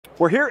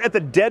We're here at the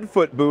Dead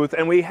Foot booth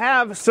and we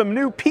have some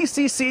new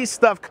PCC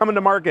stuff coming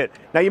to market.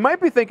 Now you might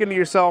be thinking to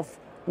yourself,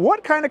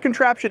 what kind of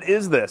contraption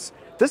is this?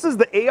 This is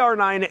the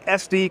AR9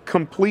 SD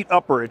complete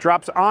upper. It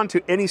drops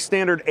onto any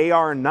standard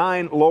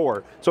AR9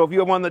 lower. So if you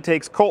have one that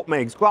takes Colt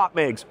mags, Glock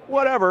mags,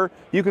 whatever,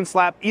 you can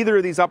slap either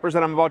of these uppers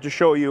that I'm about to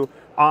show you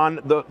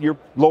on your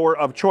lower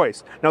of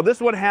choice. Now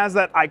this one has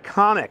that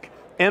iconic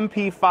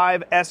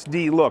MP5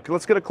 SD look.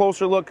 Let's get a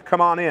closer look,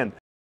 come on in.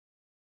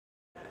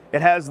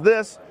 It has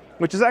this,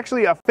 which is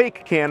actually a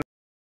fake can.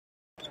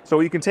 So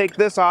you can take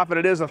this off and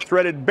it is a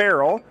threaded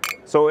barrel.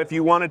 So if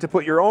you wanted to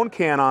put your own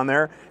can on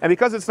there, and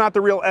because it's not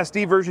the real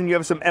SD version, you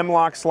have some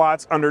M-LOK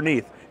slots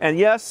underneath. And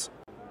yes,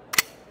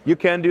 you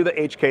can do the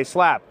HK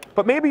slap.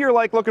 But maybe you're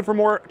like looking for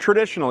more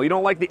traditional. You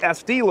don't like the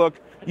SD look.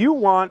 You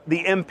want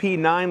the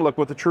MP9 look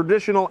with the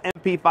traditional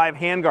MP5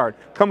 handguard.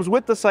 Comes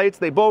with the sights,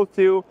 they both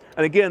do.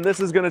 And again,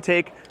 this is going to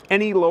take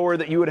any lower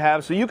that you would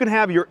have. So you can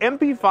have your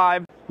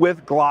MP5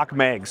 with Glock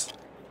mags.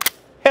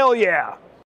 Hell yeah!